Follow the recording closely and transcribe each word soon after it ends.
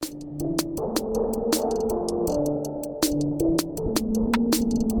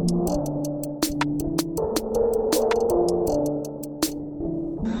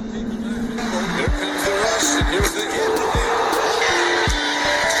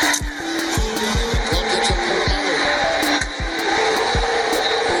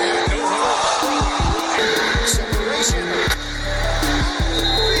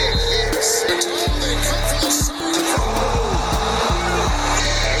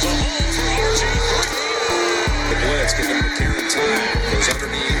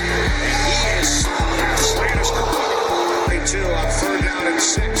and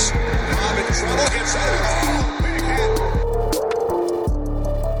 6. Bob in trouble. Gets out. Big hit.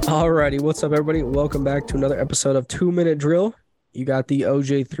 Alrighty, what's up, everybody? Welcome back to another episode of 2 Minute Drill. You got the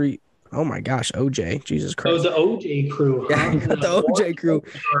OJ3. Oh my gosh, OJ. Jesus Christ. Oh, the OJ crew. Yeah, you got the OJ crew.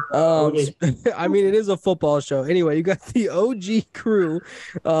 I mean, it is a football show. Anyway, you got the OG crew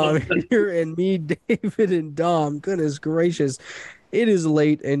here, and me, David, and Dom. Goodness gracious. It is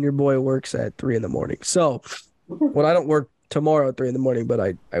late, and your boy works at 3 in the morning. So, well, I don't work tomorrow at 3 in the morning,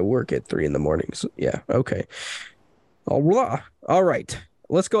 but I work at 3 in the morning. So, yeah, okay. All right.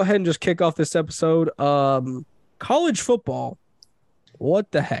 Let's go ahead and just kick off this episode. College football.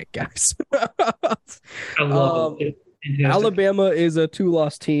 What the heck, guys? I love it. Alabama is a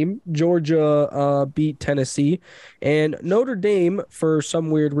 2-loss team. Georgia beat Tennessee. And Notre Dame, for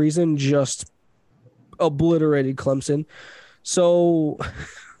some weird reason, just obliterated Clemson. So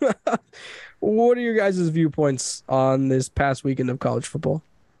what are your guys' viewpoints on this past weekend of college football?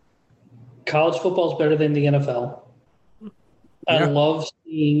 College football is better than the NFL. I love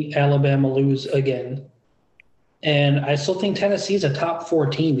seeing Alabama lose again. And I still think Tennessee's a top 4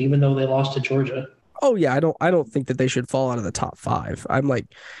 team, even though they lost to Georgia. Oh yeah, I don't think that they should fall out of the top 5. I'm like,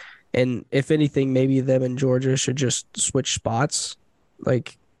 and if anything, maybe them and Georgia should just switch spots.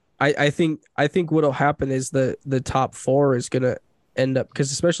 Like, I think what'll happen is the top 4 is gonna end up,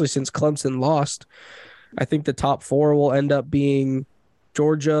 because especially since Clemson lost, I think the top 4 will end up being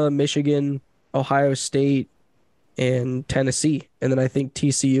Georgia, Michigan, Ohio State, and Tennessee, and then I think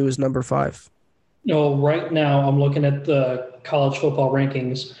TCU is number 5. No, right now I'm looking at the college football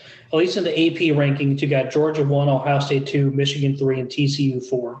rankings. At least in the AP rankings, you got Georgia 1, Ohio State 2, Michigan 3, and TCU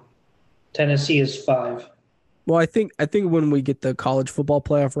 4. Tennessee is 5. Well, I think when we get the college football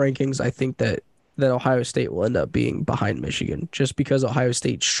playoff rankings, I think that Ohio State will end up being behind Michigan, just because Ohio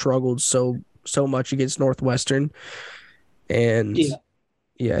State struggled so much against Northwestern, and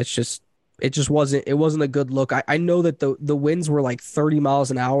yeah, it just wasn't a good look. I know that the winds were like 30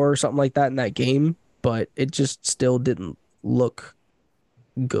 miles an hour or something like that in that game, but it just still didn't look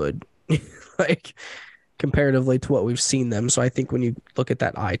good, like comparatively to what we've seen them. So I think when you look at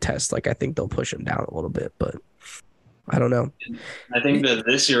that eye test, like I think they'll push them down a little bit, but I don't know. I think that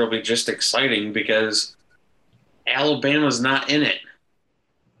this year will be just exciting because Alabama's not in it.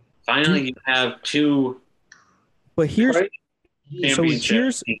 Finally, you have 2. But here's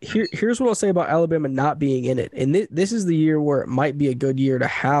what I'll say about Alabama not being in it. And this is the year where it might be a good year to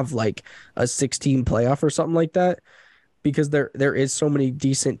have like a 16 playoff or something like that, because there is so many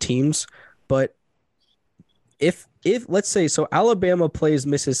decent teams. But if let's say, so Alabama plays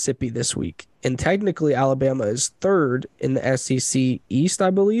Mississippi this week, and technically Alabama is 3rd in the SEC East, I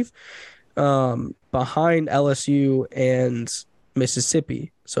believe, behind LSU and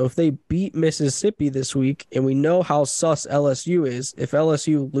Mississippi. So if they beat Mississippi this week, and we know how sus LSU is, if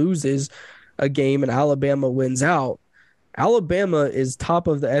LSU loses a game and Alabama wins out, Alabama is top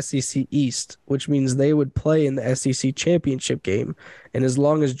of the SEC East, which means they would play in the SEC championship game. And as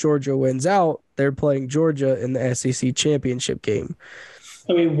long as Georgia wins out, they're playing Georgia in the SEC championship game.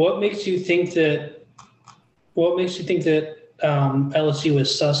 I mean, what makes you think that LSU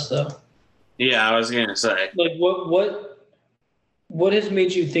is sus, though? Yeah, I was gonna say. Like, what has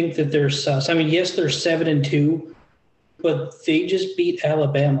made you think that they're sus? I mean, yes, they're 7-2, but they just beat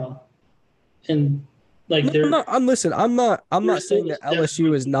Alabama, and like I'm not saying that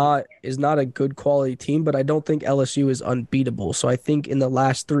LSU is not a good quality team, but I don't think LSU is unbeatable. So I think in the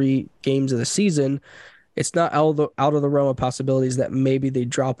last 3 games of the season, it's not out of the realm of possibilities that maybe they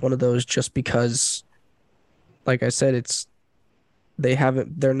drop one of those, just because, like I said,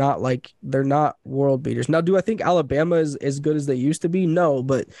 they're not world beaters. Now, do I think Alabama is as good as they used to be? No,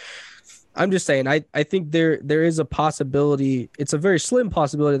 but I'm just saying, I think there is a possibility. It's a very slim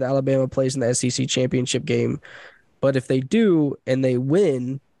possibility that Alabama plays in the SEC championship game. But if they do and they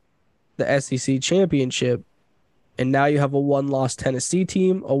win the SEC championship, and now you have a 1-loss Tennessee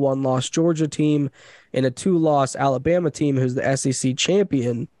team, a 1-loss Georgia team, and a 2-loss Alabama team who's the SEC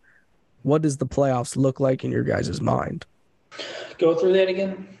champion, what does the playoffs look like in your guys' mind? Go through that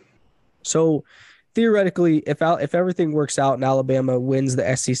again. So theoretically, if everything works out and Alabama wins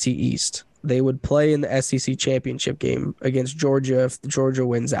the SEC East, they would play in the SEC championship game against Georgia if Georgia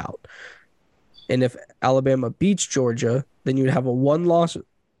wins out. And if Alabama beats Georgia, then you'd have a 1-loss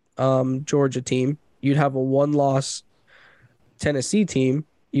Georgia team. You'd have a 1-loss Tennessee team.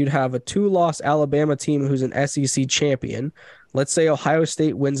 You'd have a 2-loss Alabama team who's an SEC champion. Let's say Ohio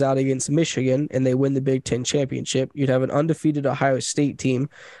State wins out against Michigan and they win the Big Ten championship. You'd have an undefeated Ohio State team.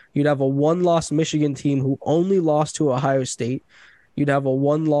 You'd have a 1-loss Michigan team who only lost to Ohio State. You'd have a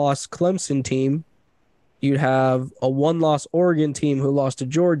 1-loss Clemson team you'd have a one-loss Oregon team who lost to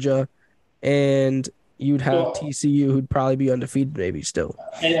Georgia, and you'd have Well- TCU who'd probably be undefeated maybe still.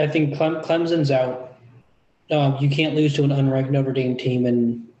 I think Clemson's out. You can't lose to an unranked Notre Dame team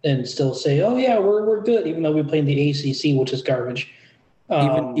and still say, "Oh yeah, we're good," even though we play in the ACC, which is garbage.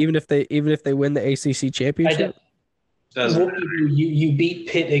 Even if they win the ACC I championship. Doesn't What you beat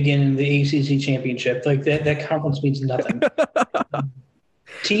Pitt again in the ACC championship. Like that conference means nothing.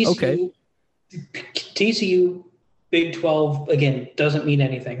 TCU, Okay. TCU, Big 12 again doesn't mean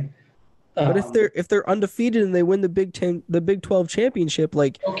anything. But if they're undefeated and they win the Big 12 championship,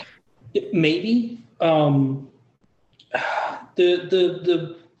 like maybe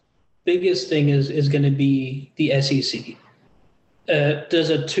the biggest thing is going to be the SEC. Does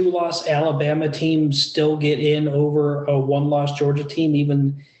a 2-loss Alabama team still get in over a 1-loss Georgia team,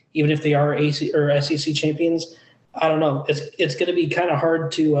 even if they are AC or SEC champions? I don't know. It's going to be kind of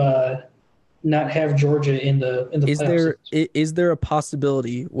hard to not have Georgia in the playoffs. Is there a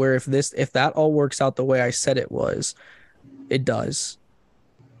possibility where if that all works out the way I said it does,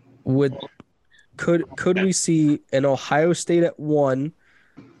 could we see an Ohio State at 1,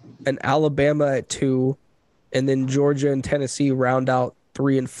 an Alabama at 2, and then Georgia and Tennessee round out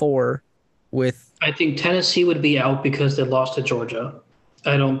 3 and 4 with? I think Tennessee would be out because they lost to Georgia.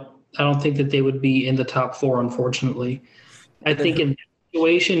 I don't think that they would be in the top 4, unfortunately. I think in that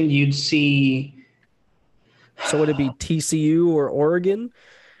situation you'd see. So would it be TCU or Oregon?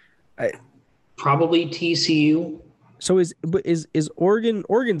 Probably TCU. So is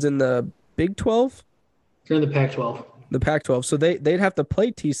Oregon's in the Big 12? They're in the Pac-12. The Pac-12. So they'd have to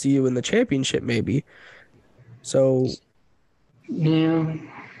play TCU in the championship maybe. So Yeah.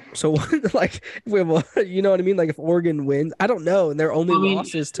 So, like, you know what I mean? Like, if Oregon wins, I don't know, and their only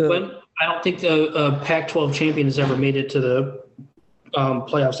losses to. I don't think the Pac-12 champion has ever made it to the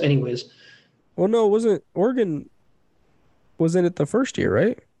playoffs, anyways. Well, no, wasn't Oregon? Was in it the first year,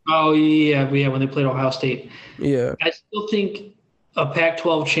 right? Oh yeah, when they played Ohio State. Yeah. I still think a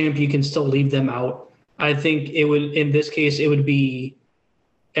Pac-12 champ, you can still leave them out. I think it would, in this case, it would be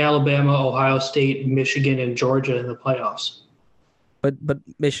Alabama, Ohio State, Michigan, and Georgia in the playoffs. But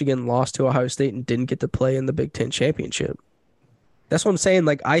Michigan lost to Ohio State and didn't get to play in the Big Ten championship. That's what I'm saying.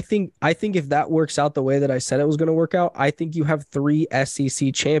 Like, I think if that works out the way that I said it was going to work out, I think you have 3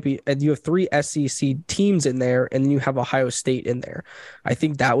 SEC and you have 3 SEC teams in there, and then you have Ohio State in there. I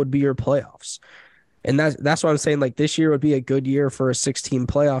think that would be your playoffs. And that's what I'm saying. Like, this year would be a good year for a 16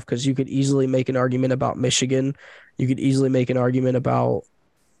 playoff because you could easily make an argument about Michigan. You could easily make an argument about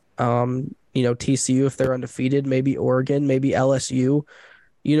TCU if they're undefeated, maybe Oregon, maybe LSU.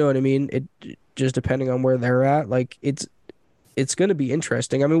 You know what I mean? It just depending on where they're at. Like, it's going to be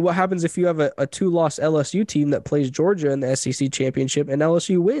interesting. I mean, what happens if you have a 2-loss LSU team that plays Georgia in the SEC championship and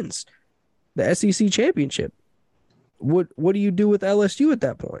LSU wins the SEC championship? What do you do with LSU at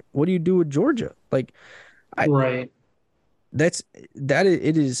that point? What do you do with Georgia? Like, right. It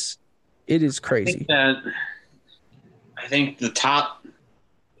is crazy. I think the top,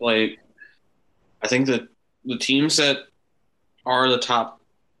 like, I think that the teams that are the top,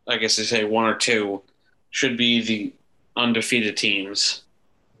 I guess they say 1 or 2, should be the undefeated teams.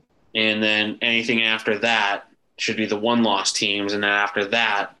 And then anything after that should be the 1-loss teams. And then after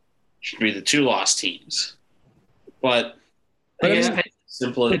that should be the 2-loss teams. But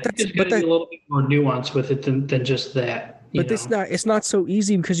simple. But there's going to be a little bit more nuance with it than just that. But it's not so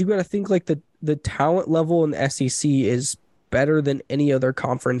easy because you got to think like the talent level in the SEC is better than any other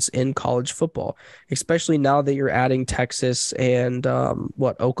conference in college football, especially now that you're adding Texas and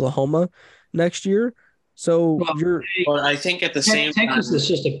Oklahoma next year. So But I think at the same time, Texas is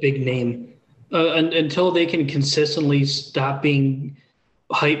just a big name. Until they can consistently stop being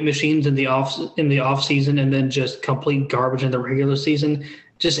hype machines in the off season and then just complete garbage in the regular season,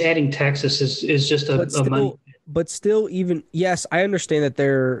 just adding Texas is just a money. But still, even yes, I understand that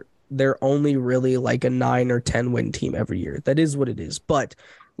they're only really like a 9 or 10 win team every year. That is what it is. But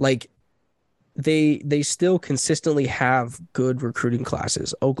like they still consistently have good recruiting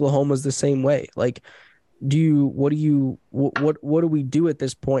classes. Oklahoma's the same way. Like, what do we do at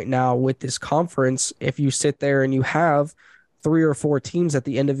this point now with this conference if you sit there and you have 3 or 4 teams at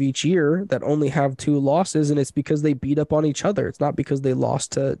the end of each year that only have 2 losses, and it's because they beat up on each other. It's not because they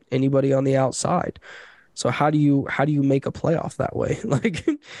lost to anybody on the outside. So how do you make a playoff that way? Like,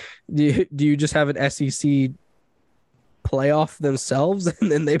 do you just have an SEC playoff themselves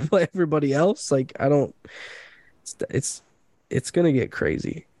and then they play everybody else? Like, I don't. It's gonna get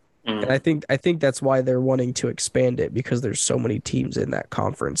crazy, and I think that's why they're wanting to expand it, because there's so many teams in that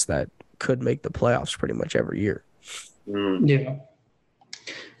conference that could make the playoffs pretty much every year.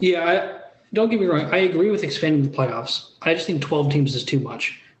 Yeah. don't get me wrong. I agree with expanding the playoffs. I just think 12 teams is too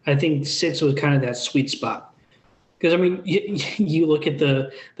much. I think 6 was kind of that sweet spot. Because, I mean, you look at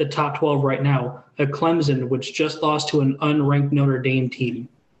the top 12 right now, a Clemson, which just lost to an unranked Notre Dame team,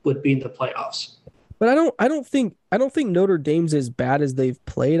 would be in the playoffs. But I don't think Notre Dame's as bad as they've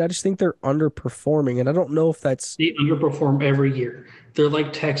played. I just think they're underperforming, and I don't know if that's They underperform every year. They're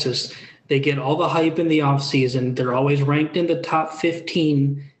like Texas. They get all the hype in the offseason. They're always ranked in the top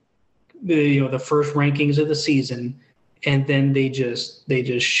 15, the first rankings of the season, and then they just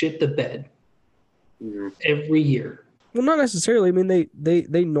shit the bed every year. well, not necessarily. I mean,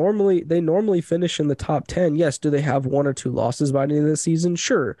 they normally finish in the top 10. Yes, do they have 1 or 2 losses by the end of the season?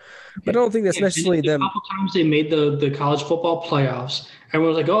 Sure, but I don't think that's necessarily them. A couple times they made the college football playoffs.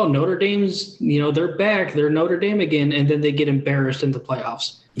 Everyone was like, "Oh, Notre Dame's, they're back. They're Notre Dame again," and then they get embarrassed in the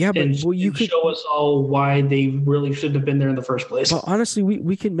playoffs. Yeah, but And you could show us all why they really shouldn't have been there in the first place. But honestly,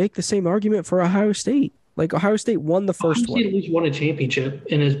 we could make the same argument for Ohio State. Like Ohio State won the first Ohio State at one, least won a championship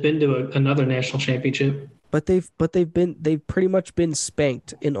and has been to another national championship. but they've pretty much been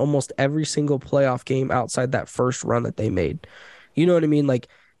spanked in almost every single playoff game outside that first run that they made. You know what I mean? Like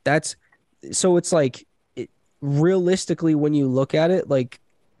that's so it's like realistically when you look at it, like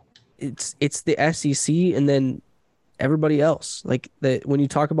it's the SEC and then everybody else. Like that when you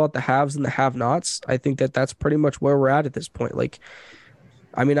talk about the haves and the have-nots, I think that's pretty much where we're at this point. Like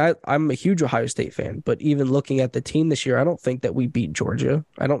I mean, I'm a huge Ohio State fan, but even looking at the team this year, I don't think that we beat Georgia.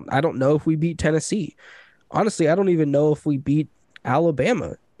 I don't know if we beat Tennessee. Honestly, I don't even know if we beat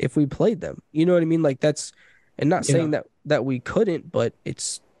Alabama if we played them. You know what I mean? Like that's, and not saying that we couldn't, but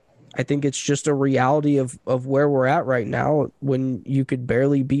I think it's just a reality of where we're at right now when you could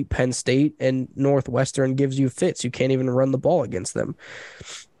barely beat Penn State and Northwestern gives you fits. You can't even run the ball against them.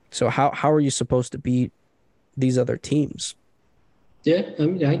 So how are you supposed to beat these other teams? Yeah, I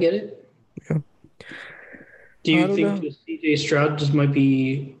mean, I get it. Yeah. Do you think that CJ Stroud just might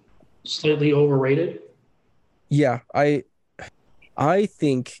be slightly overrated? Yeah, I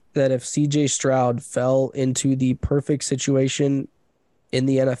think that if CJ Stroud fell into the perfect situation in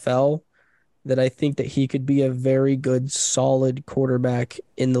the NFL, that I think that he could be a very good, solid quarterback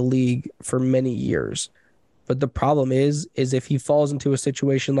in the league for many years. But the problem is if he falls into a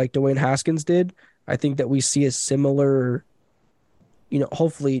situation like Dwayne Haskins did, I think that we see a similar,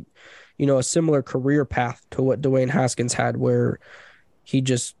 hopefully, a similar career path to what Dwayne Haskins had, where he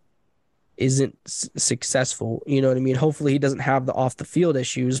just isn't successful. You know what I mean? Hopefully he doesn't have the off the field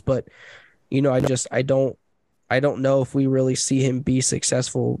issues, but I don't know if we really see him be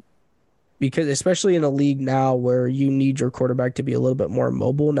successful, because especially in a league now where you need your quarterback to be a little bit more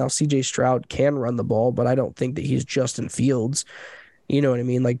mobile. Now CJ Stroud can run the ball, but I don't think that he's Justin Fields. You know what I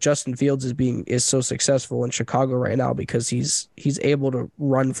mean? Like Justin Fields is so successful in Chicago right now because he's able to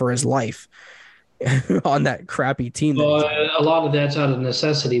run for his life on that crappy team. Well, a lot of that's out of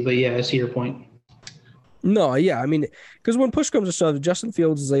necessity, but yeah, I see your point. No, yeah, I mean, because when push comes to shove, Justin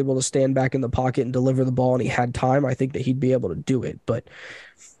Fields is able to stand back in the pocket and deliver the ball, and he had time. I think that he'd be able to do it, but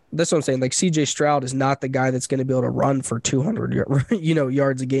that's what I'm saying. Like CJ Stroud is not the guy that's going to be able to run for 200,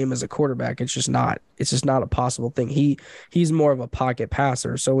 yards a game as a quarterback. It's just not a possible thing. He's more of a pocket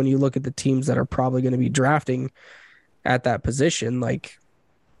passer. So when you look at the teams that are probably going to be drafting at that position, like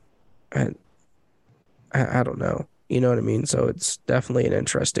I don't know. You know what I mean? So it's definitely an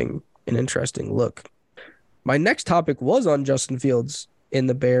interesting look. My next topic was on Justin Fields in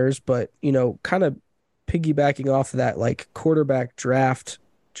the Bears, but, kind of piggybacking off of that, like quarterback draft,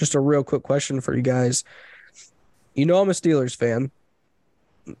 just a real quick question for you guys. I'm a Steelers fan.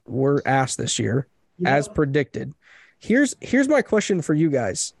 We're ass this year, as predicted. Here's my question for you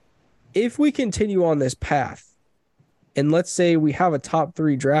guys. If we continue on this path, and let's say we have a top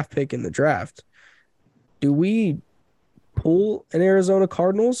 3 draft pick in the draft, do we pull an Arizona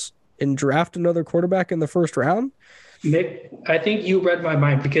Cardinals and draft another quarterback in the first round? Nick, I think you read my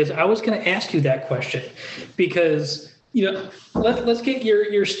mind, because I was going to ask you that question, because, let's get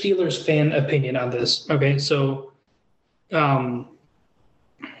your Steelers fan opinion on this. Okay. So, Kenny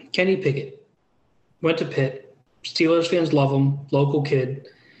Pickett went to Pitt. Steelers fans love him. Local kid.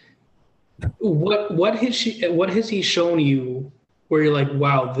 What has he shown you where you're like,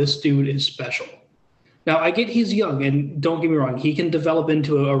 wow, this dude is special? Now, I get he's young, and don't get me wrong, he can develop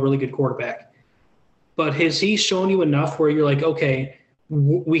into a really good quarterback. But has he shown you enough where you're like, okay,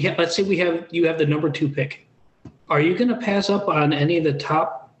 let's say you have the number 2 pick. Are you going to pass up on any of the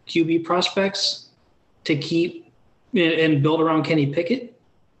top QB prospects to keep and build around Kenny Pickett?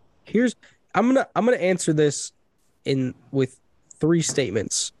 I'm gonna answer this with 3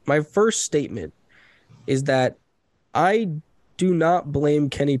 statements. My first statement is that I do not blame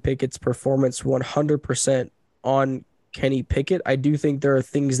Kenny Pickett's performance 100% on Kenny Pickett. I do think there are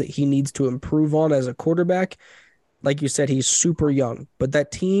things that he needs to improve on as a quarterback. Like you said, he's super young, but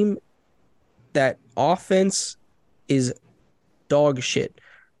that team, that offense is dog shit.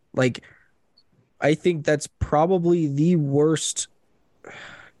 Like, I think that's probably the worst.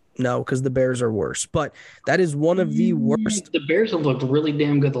 No, because the Bears are worse, but that is one of the worst. The Bears have looked really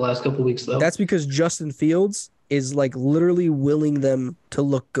damn good the last couple of weeks, though. That's because Justin Fields is like literally willing them to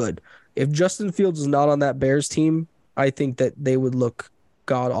look good. If Justin Fields is not on that Bears team, I think that they would look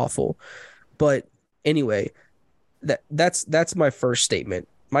god awful. But anyway, that's my first statement.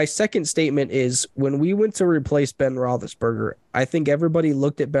 My second statement is when we went to replace Ben Roethlisberger, I think everybody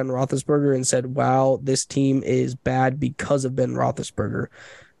looked at Ben Roethlisberger and said, wow, this team is bad because of Ben Roethlisberger.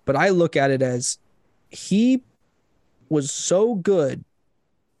 But I look at it as he was so good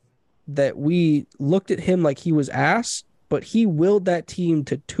that we looked at him like he was ass, but he willed that team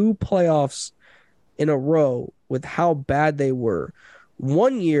to 2 playoffs in a row with how bad they were.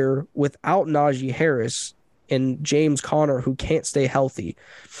 1 year without Najee Harris and James Conner, who can't stay healthy.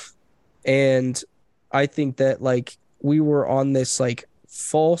 And I think that like we were on this like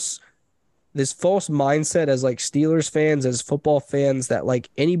false mindset as like Steelers fans, as football fans, that like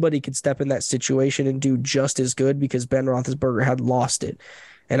anybody could step in that situation and do just as good because Ben Roethlisberger had lost it.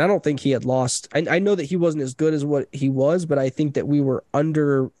 And I don't think he had lost. I know that he wasn't as good as what he was, but I think that we were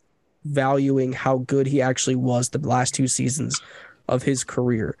undervaluing how good he actually was the last 2 seasons of his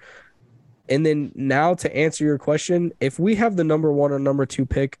career. And then now to answer your question, if we have the number 1 or number 2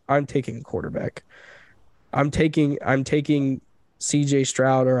 pick, I'm taking a quarterback. I'm taking CJ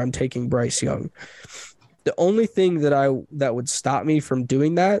Stroud or I'm taking Bryce Young. The only thing that would stop me from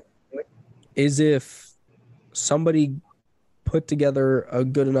doing that is if somebody put together a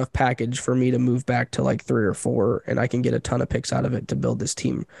good enough package for me to move back to like 3 or 4 and I can get a ton of picks out of it to build this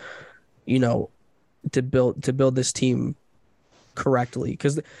team, to build this team correctly.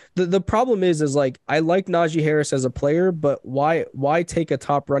 Because the problem is like I like Najee Harris as a player, but why take a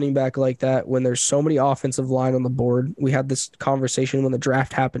top running back like that when there's so many offensive line on the board? We had this conversation when the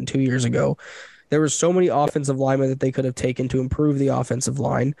draft happened 2 years ago. There were so many offensive linemen that they could have taken to improve the offensive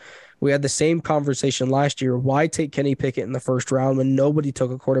line. We had the same conversation last year. Why take Kenny Pickett in the first round when nobody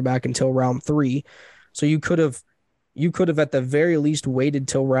took a quarterback until round 3? So you could have at the very least waited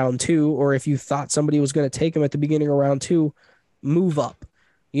till round 2, or if you thought somebody was going to take him at the beginning of round 2, move up.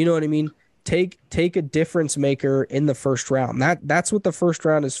 You know what I mean? Take a difference maker in the first round. That's what the first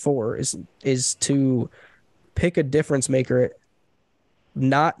round is for, is to pick a difference maker,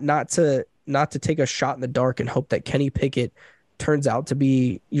 not to take a shot in the dark and hope that Kenny Pickett turns out to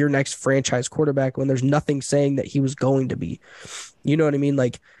be your next franchise quarterback when there's nothing saying that he was going to be. You know what I mean?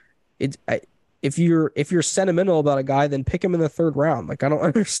 Like if you're sentimental about a guy, then pick him in the 3rd round. Like I don't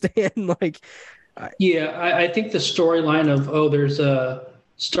understand like I think the storyline of, there's a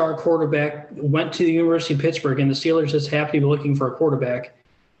star quarterback went to the University of Pittsburgh and the Steelers just happy to be looking for a quarterback.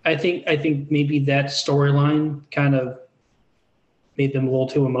 I think maybe that storyline kind of made them a little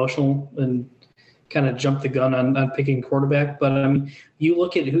too emotional and kind of jumped the gun on picking quarterback. But you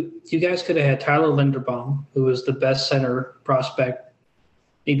look at who you guys could have had. Tyler Linderbaum, who was the best center prospect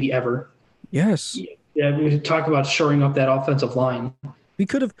maybe ever. Yes. Yeah, we talk about shoring up that offensive line. We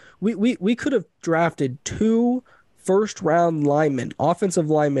could have drafted 2 first-round linemen, offensive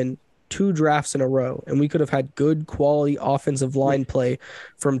linemen, 2 drafts in a row, and we could have had good quality offensive line play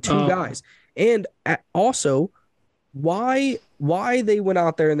from 2 guys. And also, why they went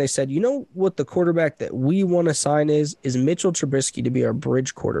out there and they said, you know what, the quarterback that we want to sign is Mitchell Trubisky to be our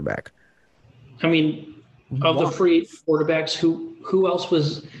bridge quarterback. I mean, of the free quarterbacks, who else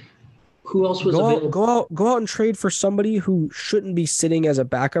was available? Go out and trade for somebody who shouldn't be sitting as a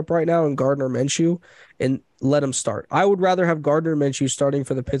backup right now in Gardner Minshew and let him start. I would rather have Gardner Minshew starting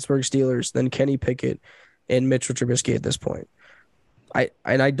for the Pittsburgh Steelers than Kenny Pickett and Mitchell Trubisky at this point. I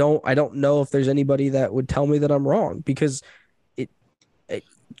don't know if there's anybody that would tell me that I'm wrong, because it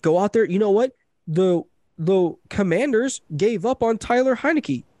go out there. You know what? The Commanders gave up on Tyler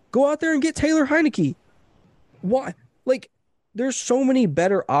Heineke. Go out there and get Taylor Heineke. Why? Like, there's so many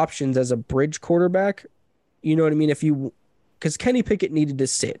better options as a bridge quarterback. You know what I mean? Because Kenny Pickett needed to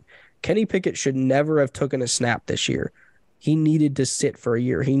sit. Kenny Pickett should never have taken a snap this year. He needed to sit for a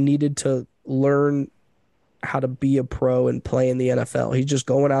year. He needed to learn how to be a pro and play in the NFL. He's just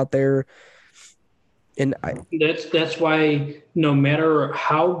going out there. And that's why no matter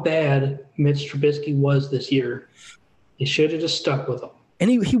how bad Mitch Trubisky was this year, he should have just stuck with him. And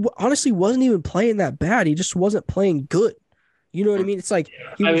he honestly wasn't even playing that bad. He just wasn't playing good. You know what I mean? It's like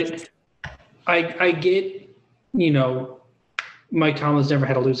I get, Mike Tomlin's never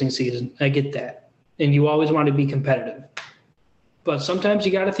had a losing season. I get that. And you always want to be competitive. But sometimes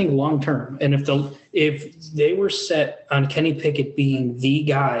you got to think long term. And if they were set on Kenny Pickett being the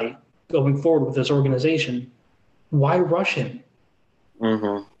guy going forward with this organization, why rush him?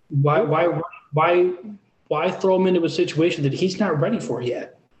 Mm-hmm. Why throw him into a situation that he's not ready for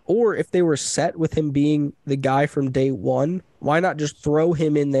yet? Or if they were set with him being the guy from day one, why not just throw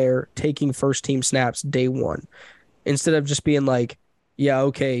him in there taking first team snaps day one instead of just being like, yeah,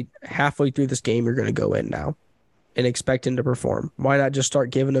 okay, halfway through this game, you're going to go in now and expect him to perform. Why not just start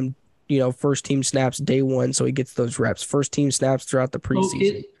giving him, first team snaps day one so he gets those reps, first team snaps throughout the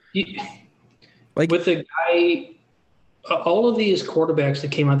preseason? With the guy, all of these quarterbacks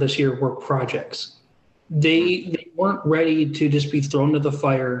that came out this year were projects. They weren't ready to just be thrown to the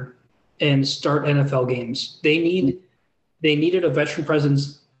fire and start NFL games. They needed a veteran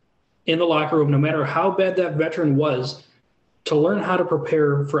presence in the locker room, no matter how bad that veteran was, to learn how to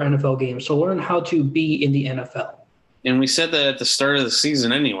prepare for NFL games, to learn how to be in the NFL. And we said that at the start of the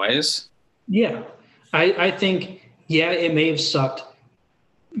season anyways. Yeah. I think, it may have sucked.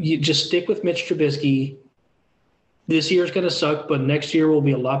 You just stick with Mitch Trubisky. This year's going to suck, but next year will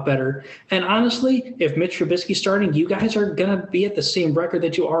be a lot better. And honestly, if Mitch Trubisky's starting, you guys are going to be at the same record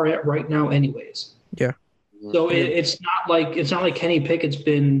that you are at right now anyways. Yeah. So it's not like Kenny Pickett's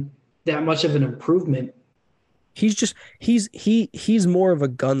been that much of an improvement. He's more of a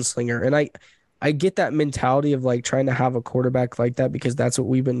gunslinger. And I get that mentality of like trying to have a quarterback like that because that's what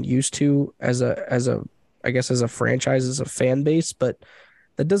we've been used to as a franchise, as a fan base, but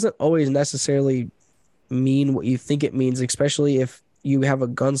that doesn't always necessarily mean what you think it means, especially if you have a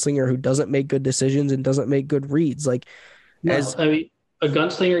gunslinger who doesn't make good decisions and doesn't make good reads. A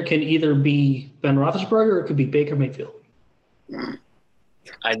gunslinger can either be Ben Roethlisberger or it could be Baker Mayfield.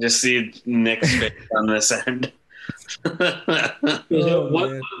 I just see Nick's face on this end.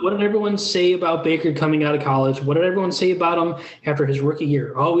 What did everyone say about Baker coming out of college? What did everyone say about him after his rookie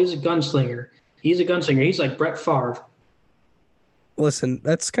year? Oh, he's a gunslinger. He's a gunslinger. He's like Brett Favre. Listen,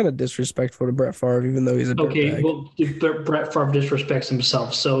 that's kind of disrespectful to Brett Favre, even though he's a dirtbag. Well, Brett Favre disrespects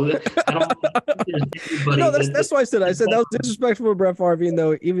himself, so I don't think there's anybody. No, that's why I said that was disrespectful to Brett Favre, even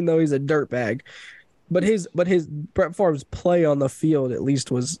though he's a dirtbag. But his Brett Favre's play on the field at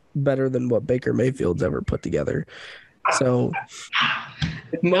least was better than what Baker Mayfield's ever put together. So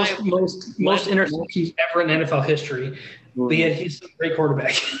most interceptions ever in NFL history, but yet he's a great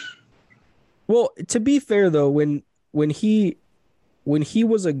quarterback. Well, to be fair though, when he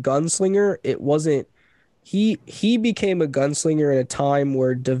was a gunslinger, it wasn't he became a gunslinger in a time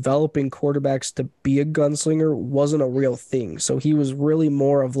where developing quarterbacks to be a gunslinger wasn't a real thing. So he was really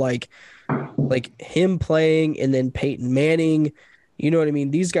more of like him playing and then Peyton Manning, you know what I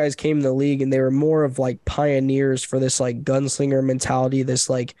mean? These guys came in the league and they were more of like pioneers for this like gunslinger mentality, this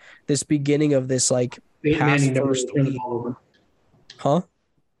beginning of this like Peyton Manning never really turned the ball over. Huh?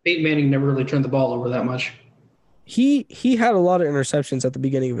 Peyton Manning never really turned the ball over that much. He had a lot of interceptions at the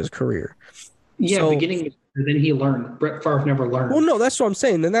beginning of his career. Yeah, beginning, then he learned. Brett Favre never learned. Well, no, that's what I'm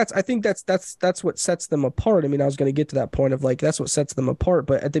saying. And I think that's what sets them apart. I mean, I was going to get to that point of like that's what sets them apart.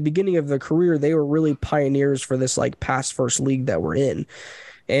 But at the beginning of their career, they were really pioneers for this like pass first league that we're in.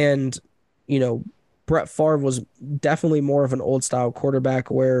 And Brett Favre was definitely more of an old style quarterback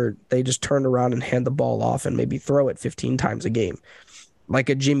where they just turned around and hand the ball off and maybe throw it 15 times a game, like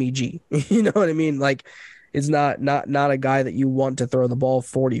a Jimmy G. You know what I mean? Like. Is not a guy that you want to throw the ball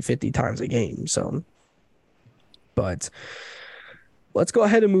 40, 50 times a game. So, but let's go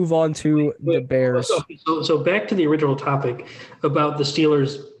ahead and move on to the Bears. So back to the original topic about the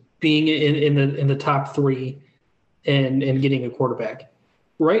Steelers being in the top three and getting a quarterback.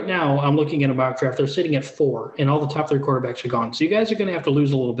 Right now, I'm looking at a mock draft. They're sitting at 4, and all the top 3 quarterbacks are gone. So you guys are going to have to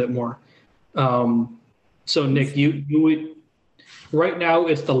lose a little bit more. So Nick, you would. Right now,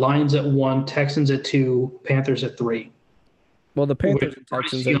 it's the Lions at 1, Texans at 2, Panthers at 3. Well, the Panthers and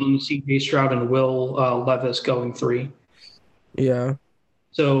Texans Young, C.J. Stroud, and Will Levis going 3. Yeah.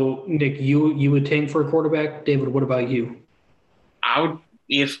 So, Nick, you would tank for a quarterback. David, what about you? I would,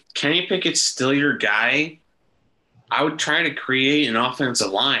 if Kenny Pickett's still your guy, I would try to create an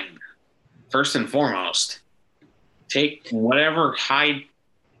offensive line first and foremost. Take whatever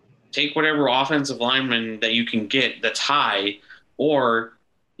offensive lineman that you can get that's high. Or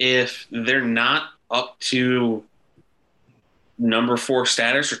if they're not up to number 4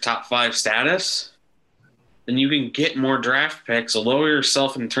 status or top 5 status, then you can get more draft picks, lower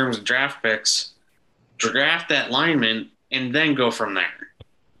yourself in terms of draft picks, draft that lineman, and then go from there.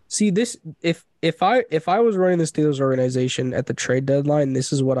 See, this if I was running the Steelers organization at the trade deadline,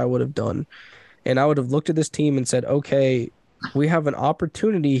 this is what I would have done. And I would have looked at this team and said, okay, we have an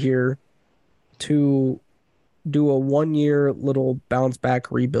opportunity here to do a 1 year little bounce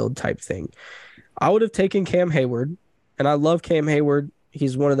back rebuild type thing. I would have taken Cam Hayward, and I love Cam Hayward.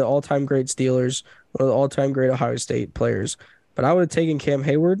 He's one of the all-time great Steelers, one of the all-time great Ohio State players. But I would have taken Cam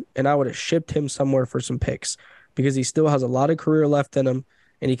Hayward, and I would have shipped him somewhere for some picks because he still has a lot of career left in him,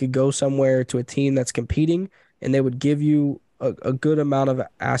 and he could go somewhere to a team that's competing, and they would give you a good amount of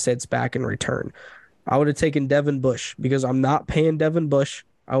assets back in return. I would have taken Devin Bush because I'm not paying Devin Bush.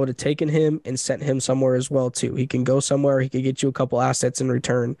 I would have taken him and sent him somewhere as well too. He can go somewhere. He could get you a couple assets in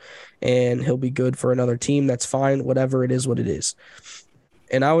return, and he'll be good for another team. That's fine. Whatever it is, what it is.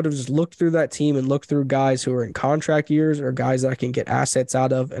 And I would have just looked through that team and looked through guys who are in contract years or guys that I can get assets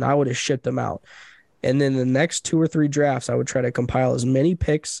out of, and I would have shipped them out. And then the next 2 or 3 drafts, I would try to compile as many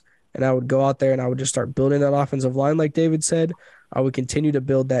picks, and I would go out there and I would just start building that offensive line, like David said. I would continue to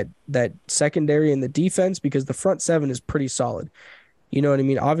build that secondary and the defense because the front seven is pretty solid. You know what I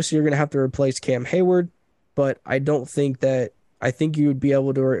mean? Obviously, you're going to have to replace Cam Hayward, but I don't think that – I think you would be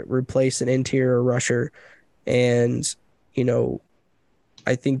able to replace an interior rusher. And, you know,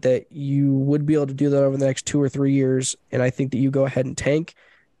 I think that you would be able to do that over the next 2 or 3 years, and I think that you go ahead and tank.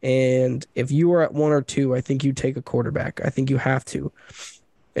 And if you are at 1 or 2, I think you take a quarterback. I think you have to.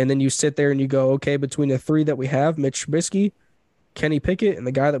 And then you sit there and you go, okay, between the 3 that we have, Mitch Trubisky, Kenny Pickett, and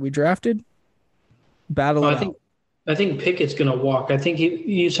the guy that we drafted, battle it out. I think Pickett's going to walk. I think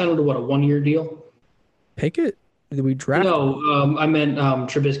you signed him to, what, a 1-year deal? Pickett? Did we draft him? No, I meant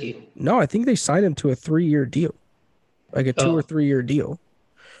Trubisky. No, I think they signed him to a 3-year deal, like a 2 or 3 year deal.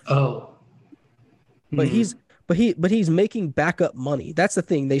 Oh. But he's making backup money. That's the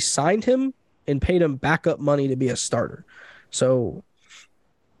thing. They signed him and paid him backup money to be a starter. So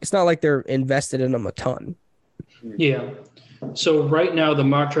it's not like they're invested in him a ton. Yeah. So right now, the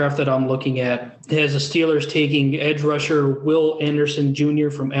mock draft that I'm looking at has the Steelers taking edge rusher Will Anderson Jr.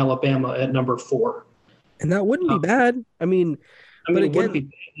 from Alabama at number 4. And that wouldn't be bad. I mean, but it wouldn't be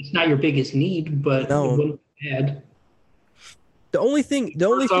bad. It's not your biggest need, but it wouldn't be bad. The only thing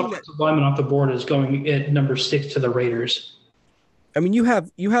offensive lineman off the board is going at number 6 to the Raiders. I mean, you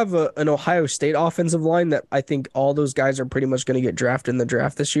have an Ohio State offensive line that I think all those guys are pretty much going to get drafted in the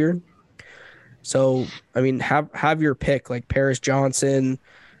draft this year. So, I mean, have your pick, like Paris Johnson.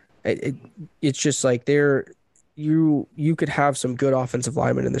 It's just like you could have some good offensive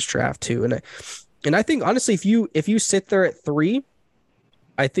linemen in this draft too. And I think honestly, if you sit there at 3,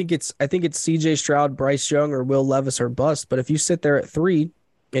 I think it's CJ Stroud, Bryce Young, or Will Levis or bust. But if you sit there at 3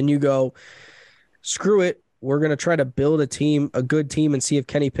 and you go, screw it, we're going to try to build a good team and see if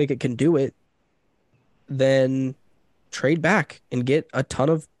Kenny Pickett can do it, then trade back and get a ton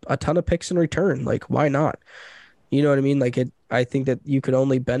of picks in return. Like, why not? You know what I mean? Like, I think that you could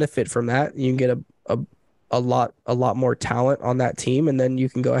only benefit from that. You can get a lot more talent on that team, and then you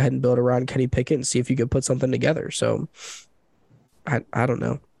can go ahead and build around Kenny Pickett and see if you could put something together. So I don't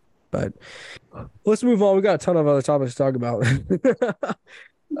know, but let's move on. We got a ton of other topics to talk about.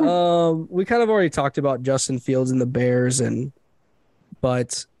 We kind of already talked about Justin Fields and the Bears,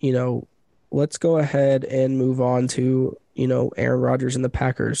 but you know, let's go ahead and move on to, you know, Aaron Rodgers and the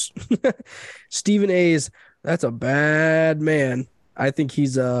Packers. Stephen A's, that's a bad man. I think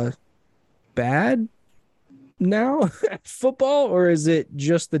he's bad now at football, or is it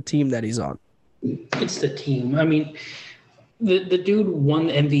just the team that he's on? It's the team. I mean, the dude won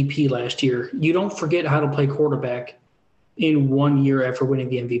the MVP last year. You don't forget how to play quarterback in 1 year after winning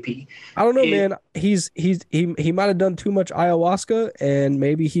the MVP. I don't know, man. He might have done too much ayahuasca, and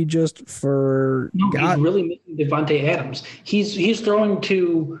maybe he just forgot. No, he's really missing Devontae Adams. He's throwing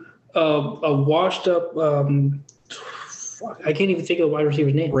to a washed up. I can't even think of the wide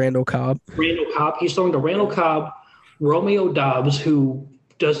receiver's name. Randall Cobb. He's throwing to Randall Cobb, Romeo Doubs, who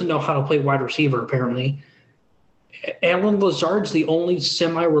doesn't know how to play wide receiver apparently. Allen Lazard's the only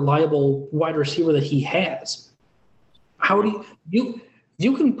semi-reliable wide receiver that he has. How do you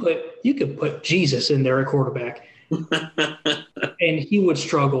can put Jesus in there at quarterback, and he would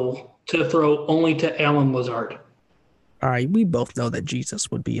struggle to throw only to Allen Lazard. All right, we both know that Jesus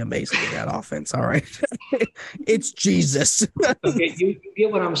would be amazing in that offense. All right, it's Jesus. Okay, you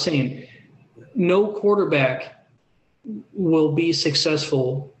get what I'm saying. No quarterback will be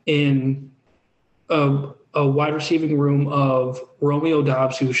successful in a wide receiving room of Romeo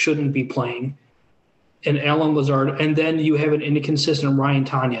Doubs, who shouldn't be playing, and Allen Lazard, and then you have an inconsistent Ryan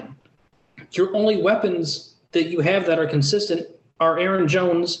Tanyan. Your only weapons that you have that are consistent are Aaron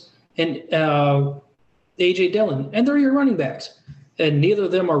Jones and A.J. Dillon, and they're your running backs. And neither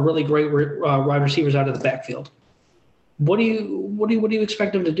of them are really great wide receivers out of the backfield. what do you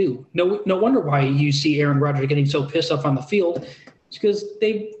expect him to do? No wonder why you see Aaron Rodgers getting so pissed off on the field. It's because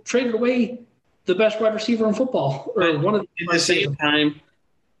they traded away the best wide receiver in football, or one of the. At the same time,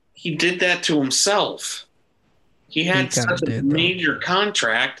 he did that to himself. He had such a major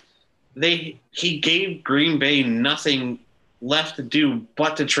contract. He gave Green Bay nothing left to do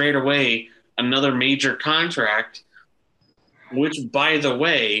but to trade away another major contract, which, by the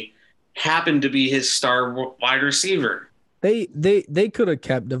way, happened to be his star wide receiver. They could have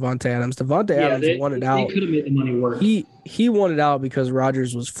kept Davante Adams. Davante Adams wanted out. They could have made the money work. He wanted out because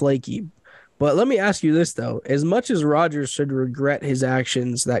Rodgers was flaky. But let me ask you this, though. As much as Rodgers should regret his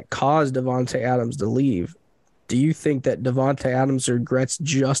actions that caused Davante Adams to leave, do you think that Davante Adams regrets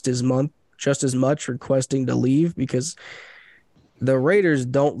just as much requesting to leave? Because the Raiders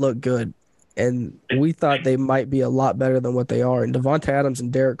don't look good, and we thought they might be a lot better than what they are. And Davante Adams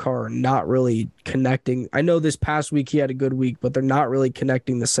and Derek Carr are not really connecting. I know this past week he had a good week, but they're not really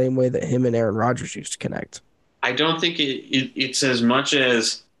connecting the same way that him and Aaron Rodgers used to connect. I don't think it's as much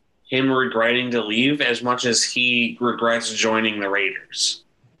as him regretting to leave as much as he regrets joining the Raiders.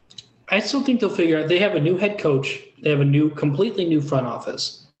 I still think they'll figure out. They have a new head coach. They have a completely new front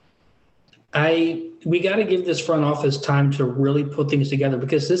office. We got to give this front office time to really put things together,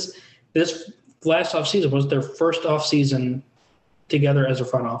 because this last offseason was their first offseason together as a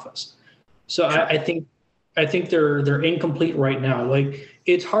front office. So I think they're incomplete right now. Like,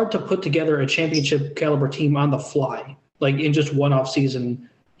 it's hard to put together a championship caliber team on the fly. Like, in just one offseason,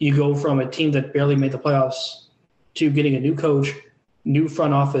 you go from a team that barely made the playoffs to getting a new coach, new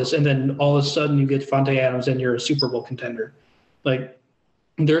front office, and then all of a sudden you get Davante Adams and you're a Super Bowl contender. Like,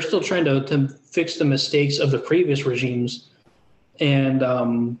 they're still trying to fix the mistakes of the previous regimes, and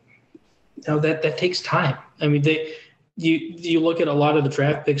that takes time. I mean, you look at a lot of the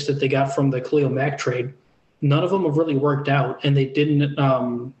draft picks that they got from the Khalil Mack trade. None of them have really worked out, and they didn't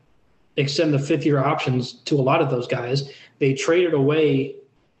extend the fifth-year options to a lot of those guys. They traded away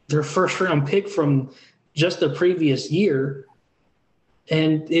their first-round pick from just the previous year,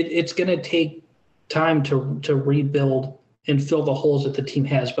 and it's going to take time to rebuild and fill the holes that the team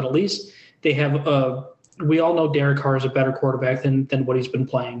has. But at least they have we all know Derek Carr is a better quarterback than what he's been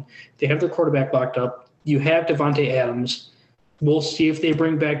playing. They have their quarterback locked up. You have Davante Adams. We'll see if they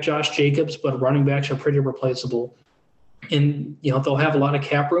bring back Josh Jacobs, but running backs are pretty replaceable. And, they'll have a lot of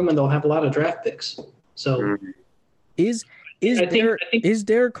cap room and they'll have a lot of draft picks. So is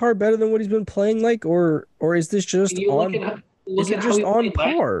Derek Carr better than what he's been playing like, or is this just on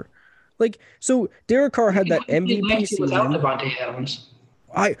par? Like, so Derek Carr had that MVP season without Davante Adams.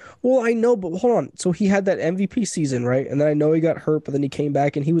 I know, but hold on. So he had that MVP season, right? And then I know he got hurt, but then he came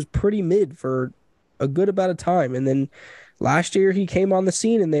back and he was pretty mid for a good amount of time. And then last year he came on the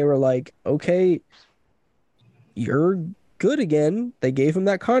scene and they were like, okay, you're good again. They gave him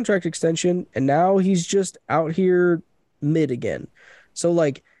that contract extension and now he's just out here mid again. So,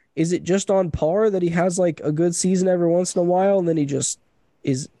 like, is it just on par that he has like a good season every once in a while and then he just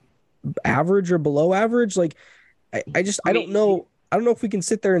is average or below average? Like, I don't know. I don't know if we can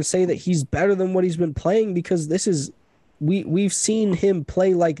sit there and say that he's better than what he's been playing, because this is we've seen him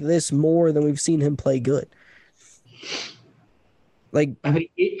play like this more than we've seen him play good. Like, I mean,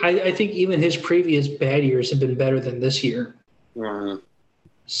 I think even his previous bad years have been better than this year.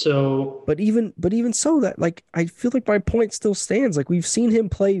 So, but even so, that, like, I feel like my point still stands. Like, we've seen him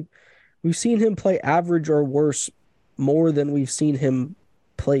play average or worse more than we've seen him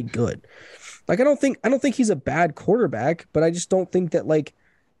play good. Like, I don't think he's a bad quarterback, but I just don't think that, like,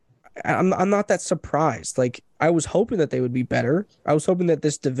 I'm not that surprised. Like, I was hoping that they would be better. I was hoping that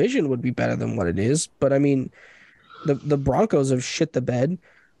this division would be better than what it is. But I mean, the Broncos have shit the bed.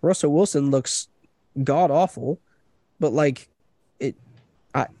 Russell Wilson looks god awful, but like,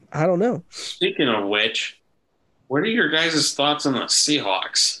 I don't know. Speaking of which, what are your guys' thoughts on the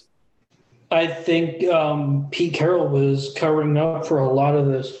Seahawks? I think Pete Carroll was covering up for a lot of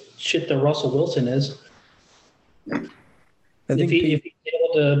the shit that Russell Wilson is. If he's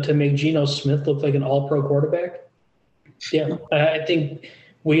able to make Geno Smith look like an all-pro quarterback, yeah, I think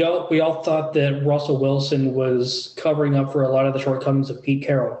we all thought that Russell Wilson was covering up for a lot of the shortcomings of Pete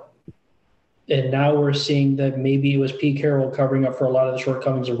Carroll. And now we're seeing that maybe it was Pete Carroll covering up for a lot of the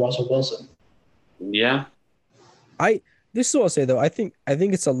shortcomings of Russell Wilson. Yeah. This is what I'll say, though. I think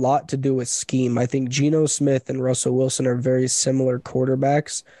it's a lot to do with scheme. I think Geno Smith and Russell Wilson are very similar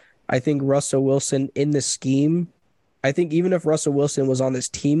quarterbacks. I think Russell Wilson in the scheme, I think even if Russell Wilson was on this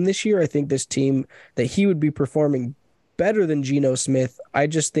team this year, I think this team, that he would be performing better than Geno Smith. I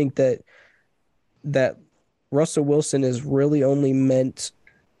just think that Russell Wilson is really only meant –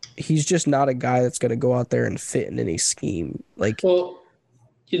 he's just not a guy that's going to go out there and fit in any scheme. Like, Well,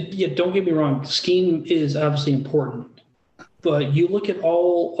 yeah, don't get me wrong. Scheme is obviously important, but you look at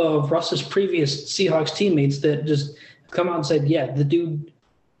all of Russ's previous Seahawks teammates that just come out and said, "Yeah, the dude,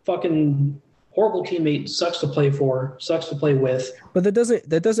 fucking horrible teammate, sucks to play for, sucks to play with." but that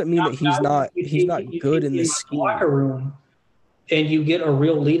doesn't mean that he's not good in this scheme. Locker room, and you get a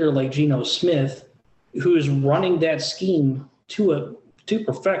real leader like Geno Smith, who is running that scheme to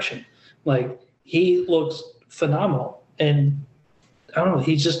perfection. Like, he looks phenomenal, and I don't know.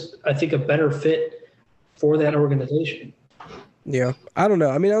 He's just, I think, a better fit for that organization. Yeah, I don't know.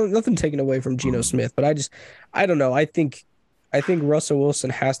 I mean, nothing taken away from Geno Smith, but I don't know. I think Russell Wilson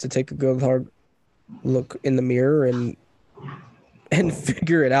has to take a good hard look in the mirror and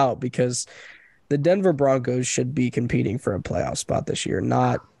figure it out, because the Denver Broncos should be competing for a playoff spot this year,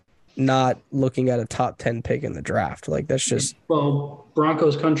 not looking at a top 10 pick in the draft. Like, that's just, Well,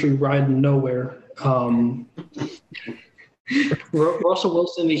 Broncos country riding nowhere. Russell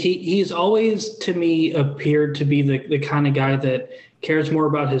Wilson, he's always, to me, appeared to be the kind of guy that cares more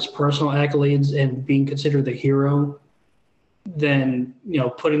about his personal accolades and being considered the hero than,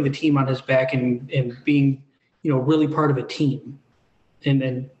 putting the team on his back and being, really part of a team.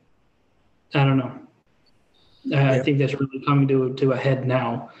 And I don't know. I think that's really coming to a head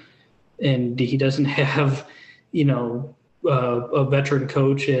now. And he doesn't have, a veteran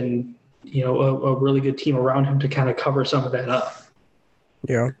coach and, a really good team around him to kind of cover some of that up.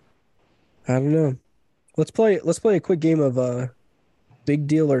 yeah. I don't know. Let's play a quick game of Big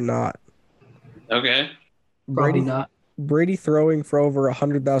Deal or Not. Okay. Probably not. Brady throwing for over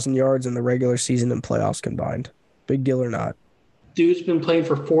 100,000 yards in the regular season and playoffs combined. Big deal or not? Dude's been playing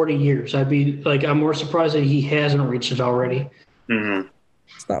for 40 years. I'm more surprised that he hasn't reached it already. Mm-hmm.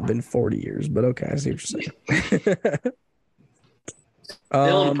 It's not been 40 years, but okay, I see what you're saying.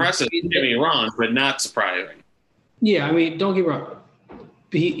 Still impressive, don't get me wrong, but not surprising. Yeah, I mean, don't get me wrong.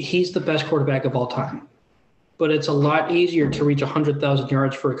 He's the best quarterback of all time. But it's a lot easier to reach 100,000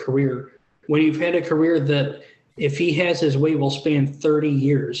 yards for a career when you've had a career that, if he has his way, will span 30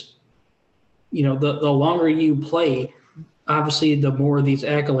 years. The longer you play, obviously, the more these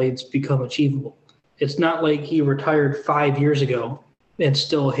accolades become achievable. It's not like he retired 5 years ago and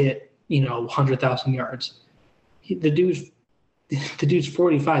still hit, 100,000 yards. The dude's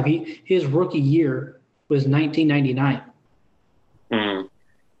 45. His rookie year was 1999. Mm.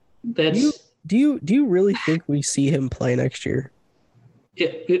 Do you really think we see him play next year?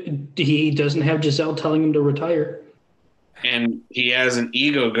 He doesn't have Giselle telling him to retire. And he has an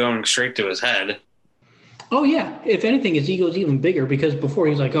ego going straight to his head. Oh, yeah. If anything, his ego's even bigger, because before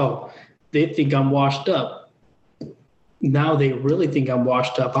he's like, oh, they think I'm washed up. Now they really think I'm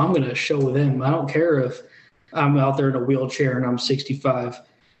washed up. I'm going to show them. I don't care if I'm out there in a wheelchair and I'm 65.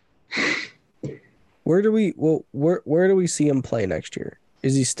 Where do we see him play next year?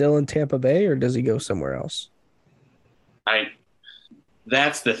 Is he still in Tampa Bay, or does he go somewhere else?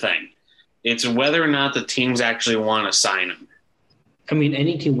 That's the thing. It's whether or not the teams actually want to sign him. I mean,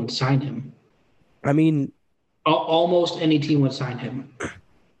 any team would sign him. I mean, almost any team would sign him.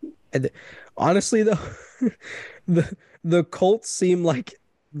 Honestly, though, the Colts seem like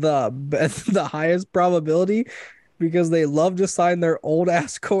the highest probability, because they love to sign their old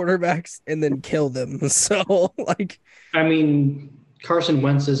ass quarterbacks and then kill them. So, like, I mean, Carson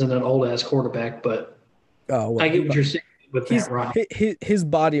Wentz isn't an old ass quarterback, but I get what you're saying with that, Ron. His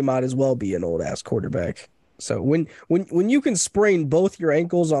body might as well be an old ass quarterback. So when you can sprain both your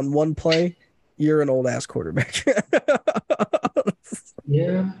ankles on one play, you're an old ass quarterback.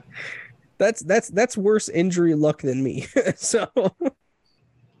 Yeah. That's worse injury luck than me. So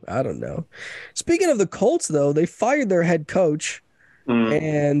I don't know. Speaking of the Colts, though, they fired their head coach,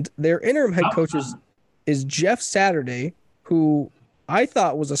 and their interim head coach is Jeff Saturday, who I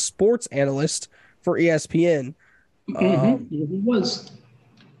thought was a sports analyst for ESPN. He was.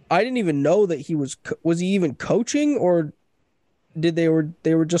 I didn't even know that he was he even coaching, or did they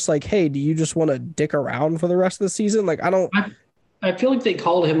were just like, hey, do you just want to dick around for the rest of the season? Like, I feel like they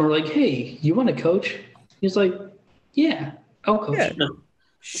called him, or like, hey, you want to coach? He's like, yeah, I'll coach. Yeah,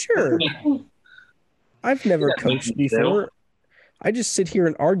 sure. I've never coached before. I just sit here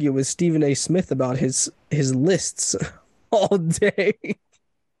and argue with Stephen A. Smith about his lists all day.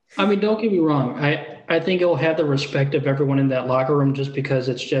 I mean, don't get me wrong. I think he'll have the respect of everyone in that locker room, just because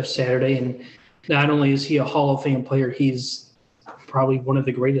it's Jeff Saturday, and not only is he a Hall of Fame player, he's probably one of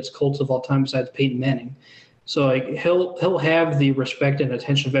the greatest Colts of all time besides Peyton Manning. So, like, he'll have the respect and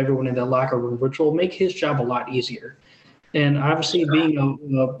attention of everyone in that locker room, which will make his job a lot easier. And obviously, being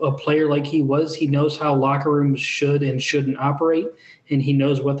a player like he was, he knows how locker rooms should and shouldn't operate, and he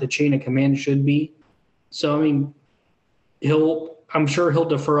knows what the chain of command should be. So, I mean, I'm sure he'll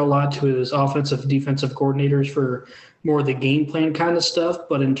defer a lot to his offensive, defensive coordinators for more of the game plan kind of stuff.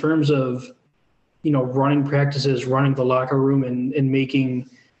 But in terms of, running practices, running the locker room, and making,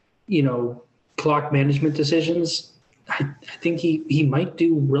 clock management decisions, I think he might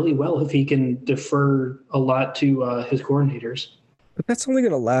do really well if he can defer a lot to his coordinators. But that's only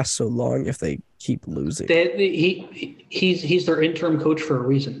going to last so long if they keep losing. He's their interim coach for a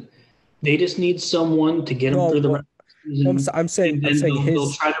reason. They just need someone to get him through the rest of the season. I'm saying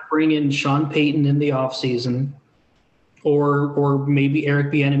they'll try to bring in Sean Payton in the offseason, or maybe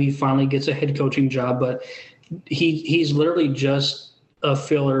Eric Bieniemy finally gets a head coaching job. But he's literally just a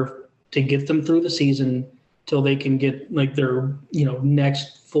filler to get them through the season till they can get like their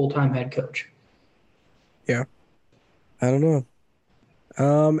next full-time head coach. Yeah, I don't know.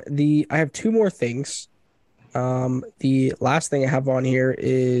 I have two more things. The last thing I have on here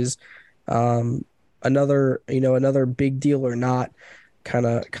is another big deal or not kind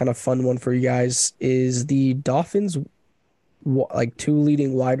of fun one for you guys is the Dolphins like two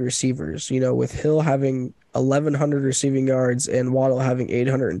leading wide receivers, with Hill having 1,100 receiving yards and Waddle having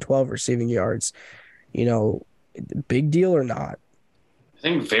 812 receiving yards. Big deal or not? I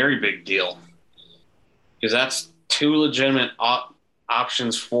think very big deal, because that's two legitimate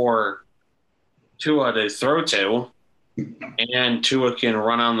options for Tua to throw to, and Tua can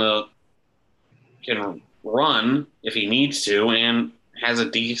run if he needs to, and has a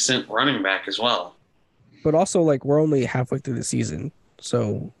decent running back as well. But also, like, we're only halfway through the season,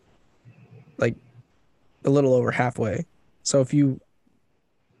 so like a little over halfway. So if you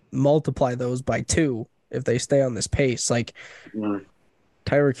multiply those by 2, if they stay on this pace, like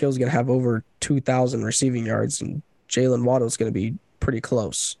Tyreek Hill's going to have over 2,000 receiving yards, and Jalen Waddle's going to be pretty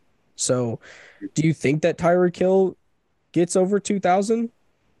close. So do you think that Tyreek Hill gets over 2,000?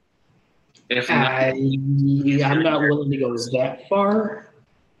 I'm not willing to go that far,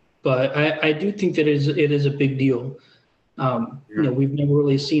 but I do think that it is a big deal. We've never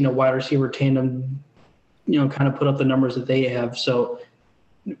really seen a wide receiver tandem, kind of put up the numbers that they have. So,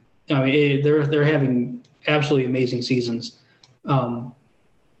 I mean, they're having absolutely amazing seasons.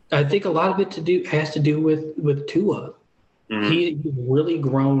 I think a lot of it has to do with Tua. Mm-hmm. He's really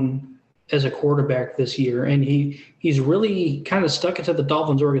grown as a quarterback this year, and he's really kind of stuck into the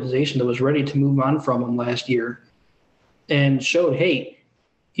Dolphins organization that was ready to move on from him last year, and showed, hey,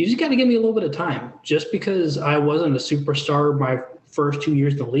 you just got to give me a little bit of time. Just because I wasn't a superstar my first 2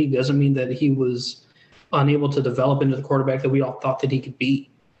 years in the league doesn't mean that he was unable to develop into the quarterback that we all thought that he could be.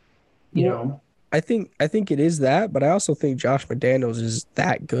 I think it is that, but I also think Josh McDaniels is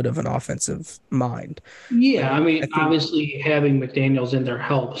that good of an offensive mind. Yeah, obviously having McDaniels in there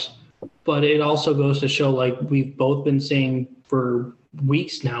helps, but it also goes to show, like we've both been saying for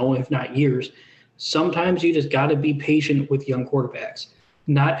weeks now, if not years, sometimes you just got to be patient with young quarterbacks.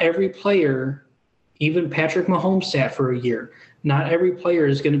 Not every player, even Patrick Mahomes sat for a year. Not every player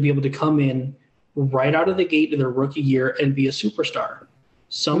is going to be able to come in right out of the gate of their rookie year and be a superstar.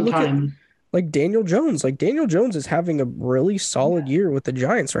 Sometimes. Like Daniel Jones. Like Daniel Jones is having a really solid year with the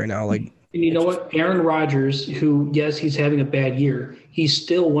Giants right now. Like, and you know what? Aaron Rodgers, who, yes, he's having a bad year, he's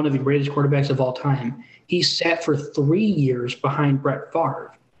still one of the greatest quarterbacks of all time. He sat for 3 years behind Brett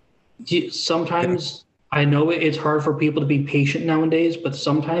Favre. Sometimes I know it's hard for people to be patient nowadays, but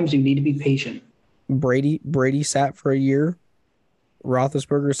sometimes you need to be patient. Brady sat for a year.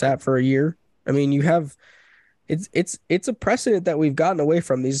 Roethlisberger sat for a year. I mean, you have it's a precedent that we've gotten away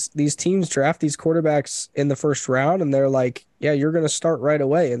from. These teams draft these quarterbacks in the first round, and they're like, yeah, you're going to start right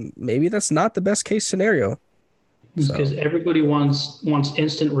away, and maybe that's not the best case scenario. Because everybody wants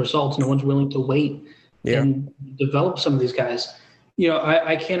instant results. No one's willing to wait and develop some of these guys.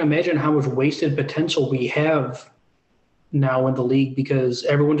 I can't imagine how much wasted potential we have now in the league because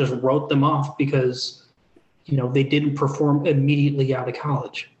everyone just wrote them off because, they didn't perform immediately out of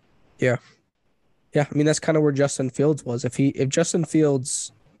college. Yeah. Yeah, I mean, that's kind of where Justin Fields was. If Justin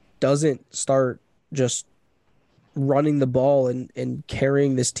Fields doesn't start just running the ball and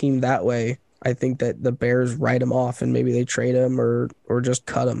carrying this team that way, I think that the Bears write him off and maybe they trade him or just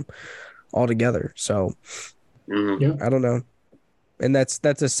cut him altogether. So I don't know. And that's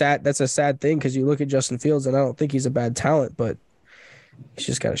a sad thing because you look at Justin Fields and I don't think he's a bad talent, but he's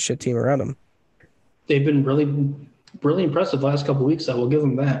just got a shit team around him. They've been really, really impressive the last couple of weeks, so we'll give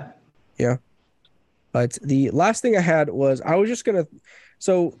them that. Yeah. But the last thing I had was I was just going to –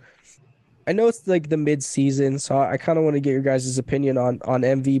 so I know it's like the mid-season, so I kind of want to get your guys' opinion on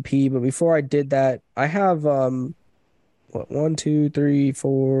MVP. But before I did that, I have what, 1, 2, 3,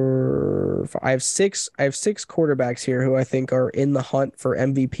 4, 5. I have six quarterbacks here who I think are in the hunt for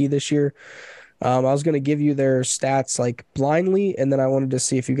MVP this year. I was going to give you their stats like blindly, and then I wanted to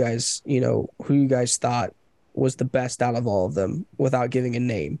see if you guys, who you guys thought was the best out of all of them without giving a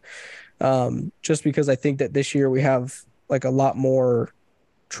name. Just because I think that this year we have like a lot more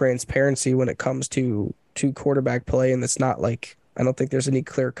transparency when it comes to quarterback play, and it's not like I don't think there's any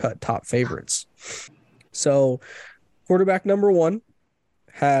clear-cut top favorites. So quarterback number 1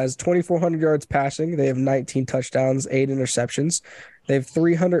 has 2,400 yards passing. They have 19 touchdowns, 8 interceptions. They have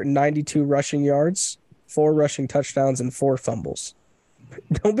 392 rushing yards, 4 rushing touchdowns, and 4 fumbles.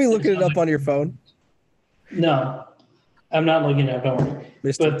 Don't be looking it up on your phone. No, I'm not looking at it. Don't worry.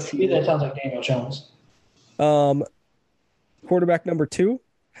 Mr. But to me, that sounds like Daniel Jones. Quarterback number 2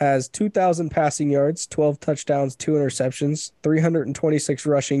 has 2,000 passing yards, 12 touchdowns, 2 interceptions, 326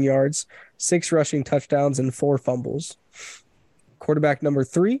 rushing yards, 6 rushing touchdowns, and 4 fumbles. Quarterback number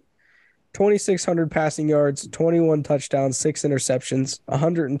 3, 2,600 passing yards, 21 touchdowns, 6 interceptions,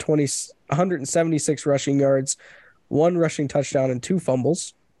 176 rushing yards, 1 rushing touchdown, and 2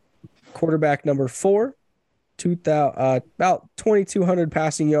 fumbles. Quarterback number 4, about 2,200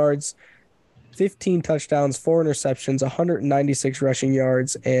 passing yards, 15 touchdowns, 4 interceptions, 196 rushing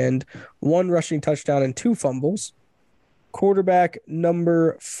yards, and 1 rushing touchdown and 2 fumbles. Quarterback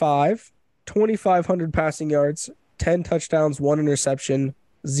number 5, 2,500 passing yards, 10 touchdowns, 1 interception,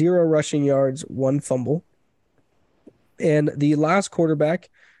 0 rushing yards, 1 fumble. And the last quarterback,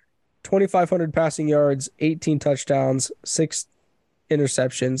 2,500 passing yards, 18 touchdowns, 6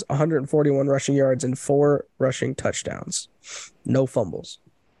 interceptions, 141 rushing yards, and 4 rushing touchdowns. No fumbles.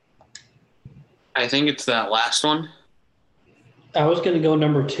 I think it's that last one. I was going to go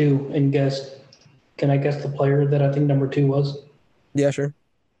number 2 and guess. Can I guess the player that I think number 2 was? Yeah, sure.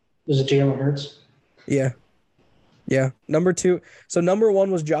 Was it Jalen Hurts? Yeah. Number 2. So number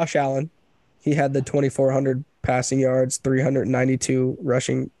 1 was Josh Allen. He had the 2,400 passing yards, 392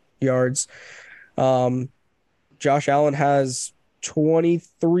 rushing yards. Josh Allen has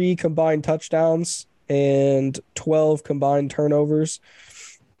 23 combined touchdowns and 12 combined turnovers.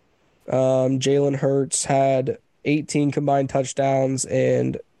 Jalen Hurts had 18 combined touchdowns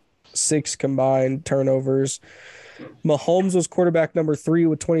and 6 combined turnovers. Mahomes was quarterback number 3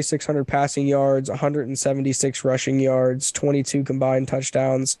 with 2,600 passing yards, 176 rushing yards, 22 combined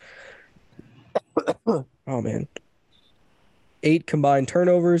touchdowns. Oh, man. 8 combined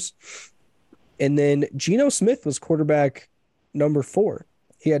turnovers. And then Geno Smith was quarterback number 4.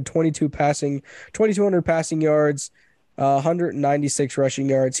 He had 2,200 passing yards, 196 rushing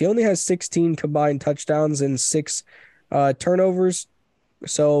yards. He only has 16 combined touchdowns and 6 turnovers.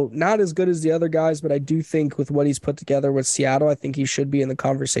 So not as good as the other guys, but I do think with what he's put together with Seattle, I think he should be in the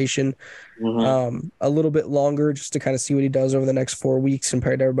conversation a little bit longer just to kind of see what he does over the next 4 weeks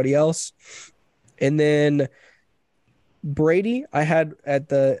compared to everybody else. And then Brady, I had at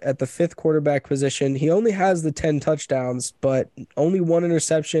the 5th quarterback position. He only has the 10 touchdowns, but only 1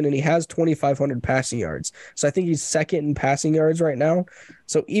 interception, and he has 2,500 passing yards. So I think he's second in passing yards right now.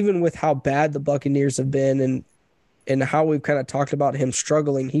 So even with how bad the Buccaneers have been and how we've kind of talked about him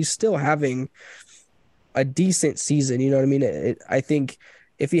struggling, he's still having a decent season. You know what I mean? I think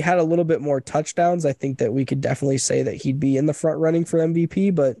if he had a little bit more touchdowns, I think that we could definitely say that he'd be in the front running for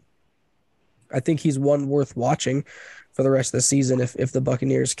MVP, but I think he's one worth watching for the rest of the season if the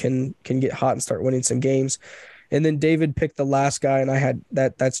Buccaneers can get hot and start winning some games. And then David picked the last guy, and I had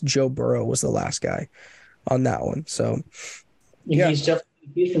that's Joe Burrow was the last guy on that one. So yeah, He's definitely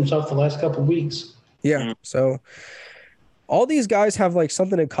beat himself the last couple of weeks. Yeah. So all these guys have like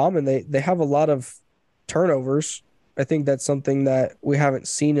something in common. They have a lot of turnovers. I think that's something that we haven't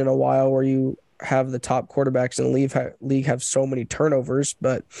seen in a while, where you have the top quarterbacks in the league have so many turnovers.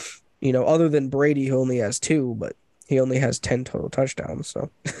 But, other than Brady, who only has 2, but he only has 10 total touchdowns. So,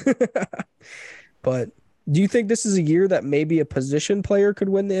 but do you think this is a year that maybe a position player could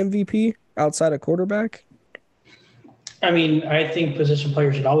win the MVP outside of quarterback? I mean, I think position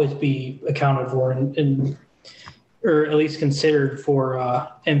players should always be accounted for and or at least considered for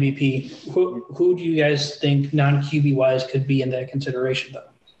MVP. Who do you guys think non-QB wise could be in that consideration, though?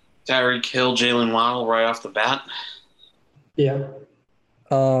 Tyreek Hill, Jalen Waddle right off the bat. Yeah.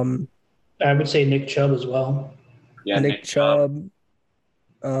 I would say Nick Chubb as well. Yeah, Nick Chubb,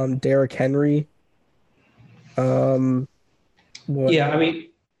 Derrick Henry. Yeah, I mean,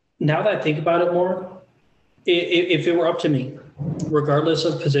 now that I think about it more, if it were up to me, regardless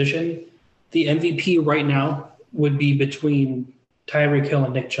of position, the MVP right now would be between Tyreek Hill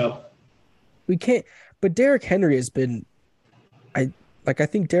and Nick Chubb. We can't, but Derrick Henry has been, I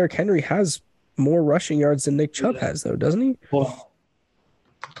think Derrick Henry has more rushing yards than Nick Chubb has, though, doesn't he? Hold on.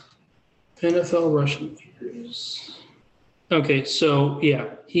 NFL rushing leaders. Okay, so yeah,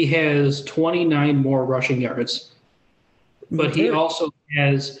 he has 29 more rushing yards, but he also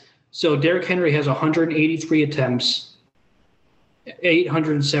has. So Derrick Henry has 183 attempts,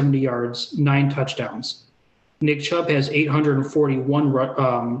 870 yards, 9 touchdowns. Nick Chubb has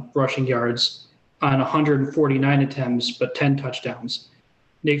 841 rushing yards on 149 attempts, but 10 touchdowns.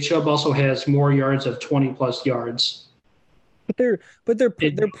 Nick Chubb also has more yards of 20 plus yards. But they're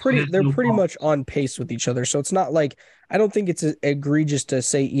pretty much on pace with each other. So it's not like, I don't think it's egregious to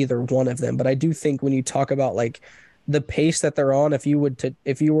say either one of them, but I do think when you talk about like the pace that they're on, if you were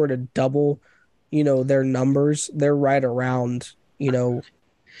to double, their numbers, they're right around,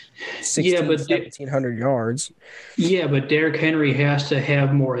 1,700 yards. Yeah, but Derrick Henry has to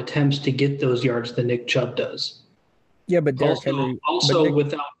have more attempts to get those yards than Nick Chubb does. Yeah, but Derrick Henry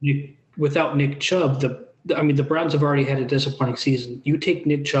without Nick Chubb, the Browns have already had a disappointing season. You take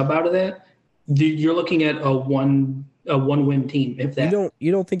Nick Chubb out of that, you're looking at a one-win team. If that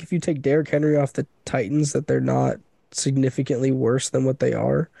you don't think if you take Derrick Henry off the Titans that they're not significantly worse than what they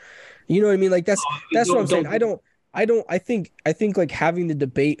are? You know what I mean? Like that's what I'm saying. I think like having the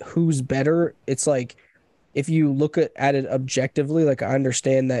debate who's better, it's like if you look at it objectively, like I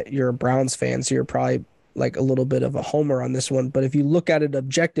understand that you're a Browns fan, so you're probably like a little bit of a homer on this one, but if you look at it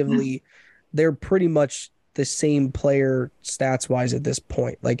objectively, they're pretty much the same player stats wise at this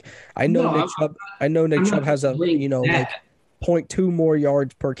point. Like I know Nick Chubb has a like 0.2 more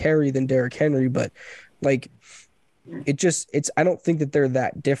yards per carry than Derrick Henry, but like I don't think that they're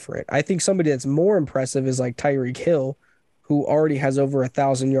that different. I think somebody that's more impressive is like Tyreek Hill, who already has over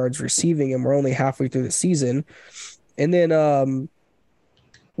 1,000 yards receiving, and we're only halfway through the season. And then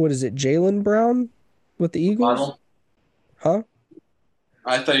what is it, Jaylen Brown with the Eagles? Waddle? Huh?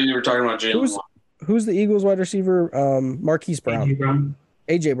 I thought you were talking about Jaylen. Who's the Eagles wide receiver? Marquise Brown.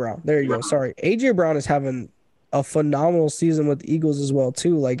 AJ Brown. There you go. Sorry. AJ Brown is having a phenomenal season with the Eagles as well,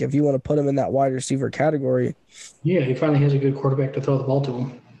 too. Like, if you want to put him in that wide receiver category. Yeah, he finally has a good quarterback to throw the ball to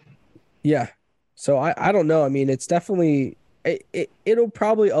him. Yeah. So, I don't know. I mean, it's definitely it'll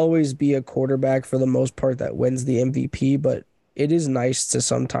probably always be a quarterback for the most part that wins the MVP, but it is nice to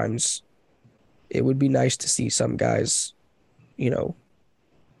sometimes – it would be nice to see some guys,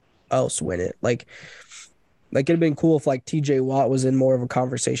 else win it. Like it'd been cool if like TJ Watt was in more of a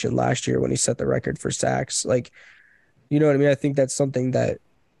conversation last year when he set the record for sacks. Like, you know what I mean? I think that's something that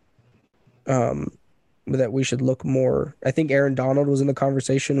that we should look more. I think Aaron Donald was in the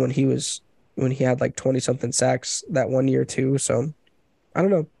conversation when he had like 20 something sacks that one year too. So I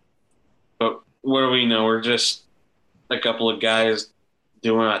don't know. But what do we know? We're just a couple of guys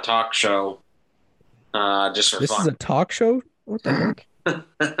doing a talk show. Just for this fun. Is a talk show? What the heck? What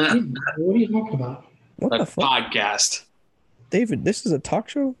are you talking about? What the fuck? Podcast. David, this is a talk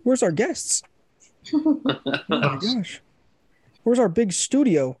show? Where's our guests? Oh my gosh. Where's our big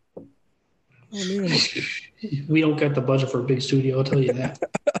studio? Oh man. We don't get the budget for a big studio, I'll tell you that.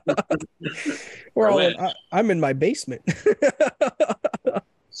 I'm in my basement.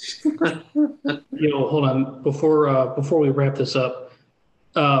 Hold on. Before we wrap this up,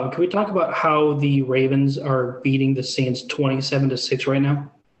 can we talk about how the Ravens are beating the Saints 27-6 right now?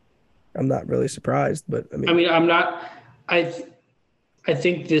 I'm not really surprised, but I'm not. I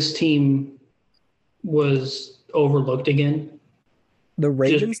think this team was overlooked again. The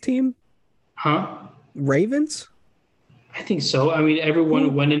Ravens team? Huh? Ravens? I think so. I mean,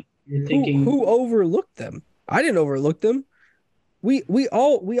 everyone went in here thinking who overlooked them. I didn't overlook them. We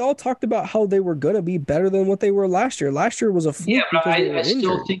all talked about how they were going to be better than what they were last year. Last year was a fluke because they were I still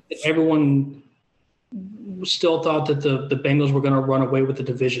injured. think that everyone still thought that the Bengals were going to run away with the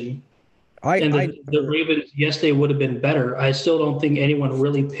division. The Ravens, yes, they would have been better. I still don't think anyone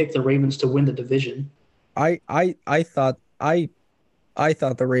really picked the Ravens to win the division. I thought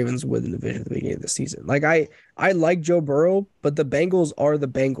the Ravens would win the division at the beginning of the season. Like I like Joe Burrow, but the Bengals are the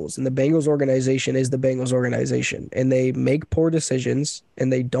Bengals, and the Bengals organization is the Bengals organization, and they make poor decisions,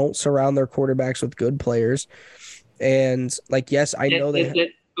 and they don't surround their quarterbacks with good players. And like, yes, I know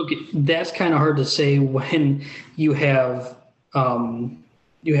okay, that's kind of hard to say when you have probably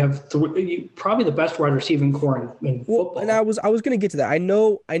the best wide receiving core in football. And I was going to get to that. I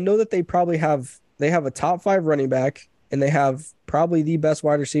know that they probably have a top 5 running back, and they have probably the best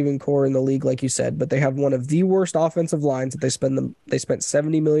wide receiving core in the league, like you said, but they have one of the worst offensive lines that they spent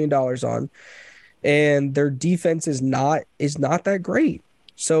 $70 million on, and their defense is not that great.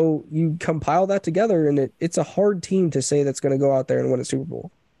 So you compile that together, and it's a hard team to say that's going to go out there and win a Super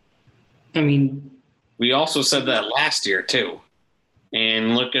Bowl. I mean, we also said that last year too,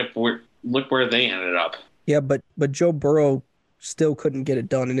 and look at look where they ended up. Yeah, but Joe Burrow still couldn't get it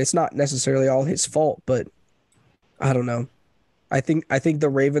done, and it's not necessarily all his fault, but I don't know. I think the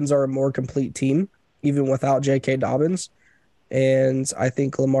Ravens are a more complete team, even without J.K. Dobbins, and I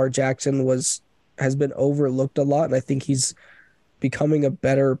think Lamar Jackson has been overlooked a lot, and I think he's becoming a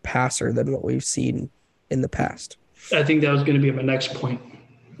better passer than what we've seen in the past. I think that was going to be my next point.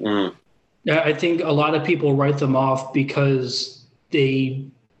 Mm. I think a lot of people write them off because they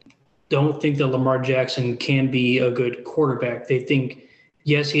don't think that Lamar Jackson can be a good quarterback. They think,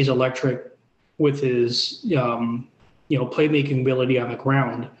 yes, he's electric with his playmaking ability on the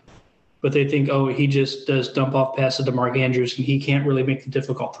ground, but they think, oh, he just does dump off passes to Mark Andrews and he can't really make the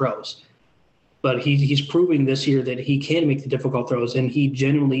difficult throws. But he's proving this year that he can make the difficult throws, and he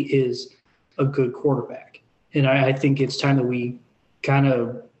genuinely is a good quarterback. And I think it's time that we kind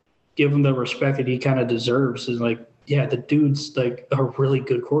of give him the respect that he kind of deserves. Is like, yeah, the dude's like a really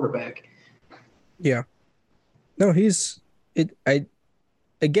good quarterback. Yeah. No, again,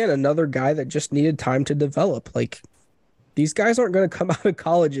 another guy that just needed time to develop. Like, these guys aren't going to come out of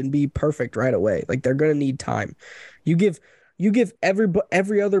college and be perfect right away. Like, they're going to need time. You give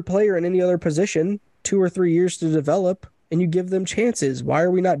every other player in any other position 2 or 3 years to develop, and you give them chances. Why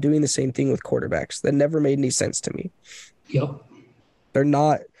are we not doing the same thing with quarterbacks? That never made any sense to me. Yep. They're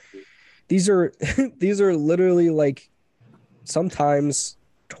not. These are literally like sometimes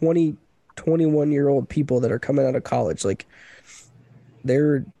 20, 21-year-old people that are coming out of college. Like,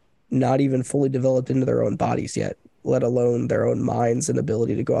 they're not even fully developed into their own bodies yet, let alone their own minds and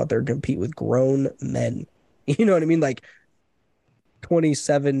ability to go out there and compete with grown men. You know what I mean? Like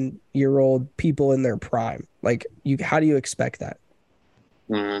 27-year-old people in their prime. Like, how do you expect that?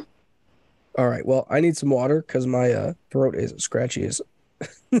 Mm-hmm. All right. Well, I need some water because my throat is scratchy as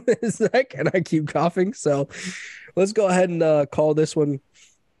heck, and I keep coughing. So let's go ahead and call this one.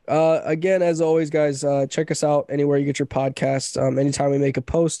 Again, as always, guys, check us out anywhere you get your podcasts. Anytime we make a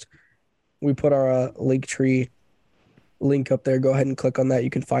post, we put our Linktree link up there. Go ahead and click on that. You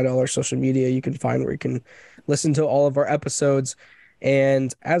can find all our social media. You can find where you can listen to all of our episodes.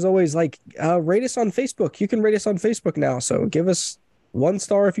 And as always, rate us on Facebook. You can rate us on Facebook now. So give us 1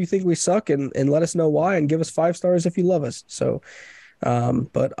 star if you think we suck and let us know why, and give us 5 stars if you love us. So,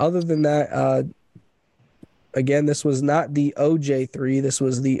 but other than that, again, this was not the OJ3. This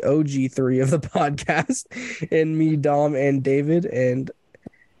was the OG3 of the podcast, and me, Dom, and David. And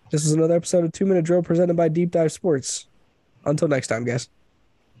this is another episode of 2 Minute Drill presented by Deep Dive Sports. Until next time, guys.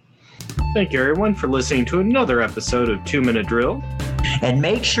 Thank you, everyone, for listening to another episode of 2 Minute Drill. And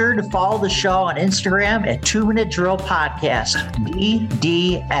make sure to follow the show on Instagram at 2 Minute Drill Podcast,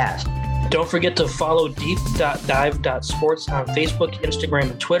 DDS. Don't forget to follow deep.dive.sports on Facebook,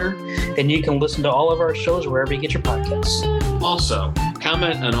 Instagram, and Twitter. And you can listen to all of our shows wherever you get your podcasts. Also,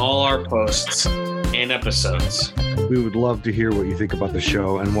 comment on all our posts and episodes. We would love to hear what you think about the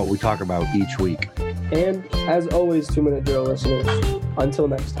show and what we talk about each week. And as always, 2 Minute Drill listeners, until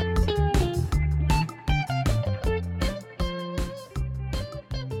next time.